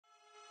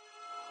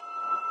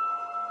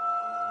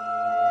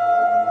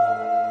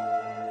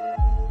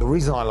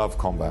reason I love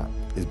combat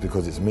is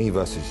because it's me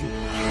versus you.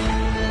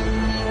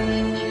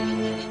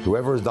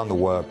 Whoever has done the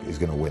work is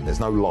going to win. There's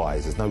no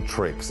lies, there's no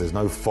tricks, there's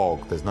no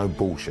fog, there's no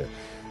bullshit.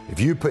 If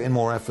you put in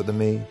more effort than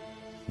me,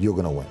 you're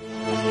going to win.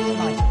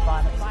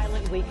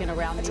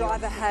 The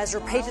driver has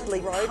repeatedly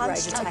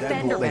punched a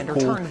fender bender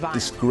turned violent.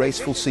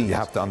 Disgraceful scenes. You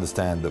have to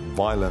understand that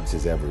violence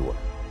is everywhere.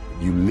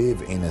 You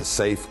live in a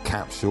safe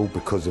capsule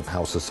because of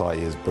how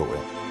society has built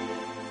it.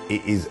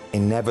 It is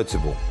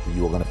inevitable that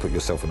you are going to put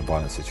yourself in a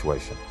violent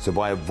situation. So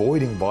by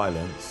avoiding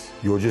violence,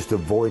 you're just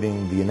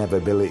avoiding the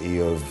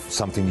inevitability of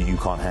something that you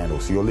can't handle.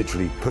 So you're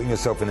literally putting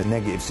yourself in a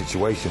negative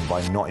situation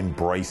by not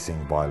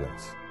embracing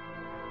violence.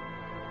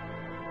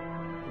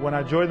 When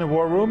I joined the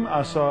war room,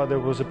 I saw there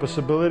was a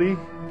possibility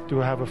to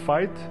have a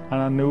fight,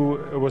 and I knew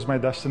it was my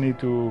destiny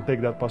to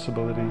take that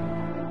possibility.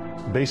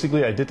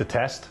 Basically, I did the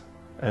test,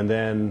 and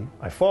then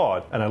I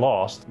fought, and I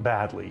lost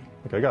badly.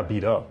 Like, I got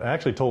beat up. I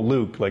actually told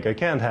Luke, like, I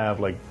can't have,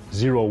 like,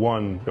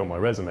 0-1 on my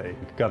resume. You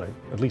gotta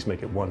at least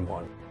make it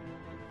 1-1.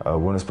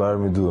 What inspired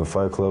me to do a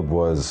Fight Club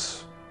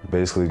was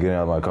basically getting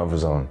out of my comfort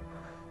zone.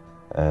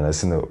 And I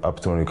seen the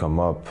opportunity come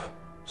up,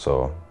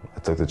 so I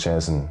took the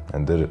chance and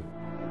did it.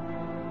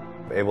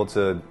 Able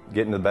to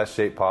get in the best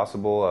shape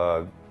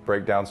possible,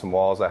 break down some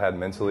walls I had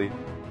mentally.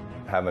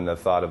 Having the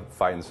thought of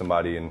fighting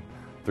somebody in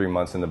 3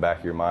 months in the back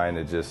of your mind,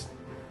 it just,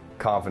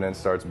 confidence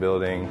starts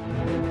building.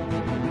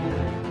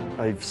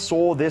 I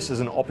saw this as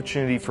an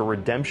opportunity for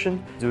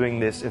redemption. Doing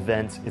this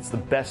event, it's the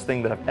best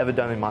thing that I've ever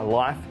done in my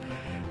life,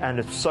 and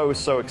I'm so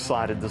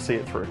excited to see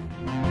it through.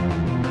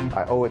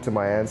 I owe it to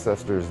my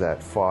ancestors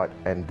that fought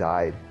and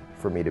died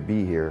for me to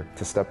be here,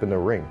 to step in the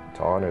ring,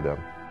 to honor them.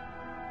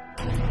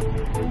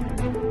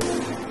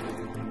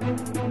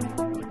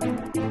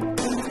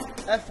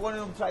 If one of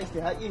them tries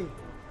to hit you,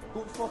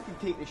 don't fucking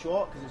take the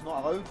shot because it's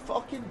not allowed.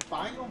 Fucking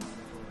bang them.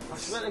 I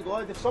swear to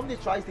God, if somebody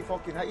tries to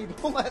fucking hit you,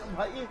 don't let them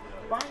hit you.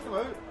 Bang them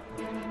out.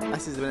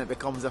 This is when it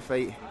becomes a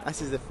fight.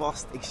 This is the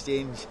first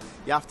exchange.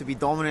 You have to be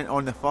dominant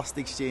on the first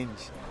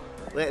exchange.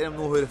 Let them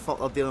know who the fuck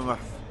they're dealing with.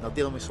 They're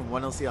dealing with some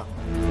winners here.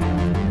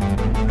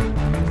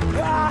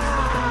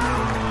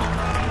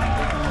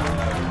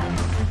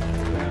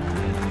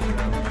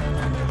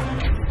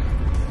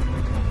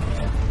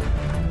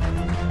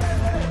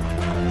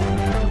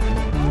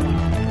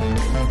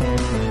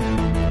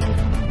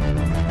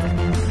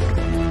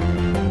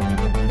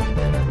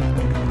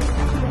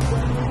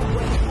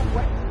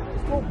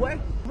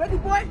 Ready,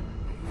 boy?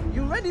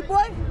 You ready,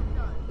 boy?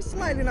 Be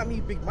smiling at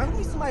me, big man.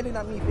 Be smiling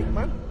at me, big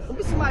man. Don't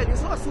be smiling.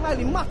 It's not a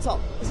smiling matter.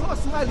 It's not a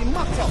smiling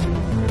matter.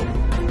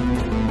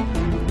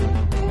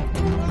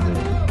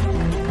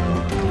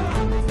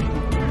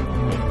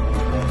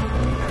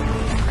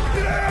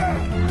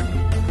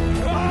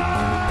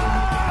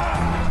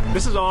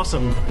 This is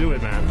awesome. Do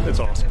it, man. It's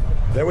awesome.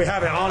 There we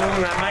have it, Arnold,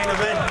 in that main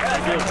event.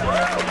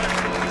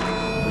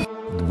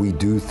 We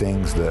do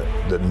things that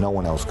no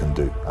one else can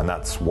do, and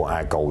that's what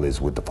our goal is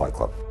with the Fight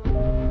Club.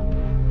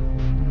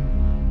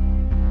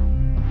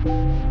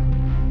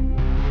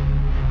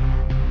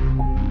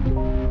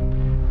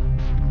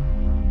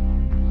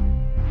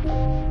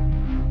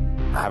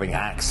 Having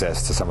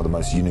access to some of the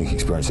most unique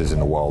experiences in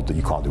the world that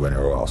you can't do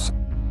anywhere else.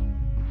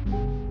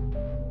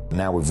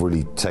 Now we've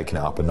really taken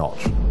it up a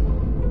notch.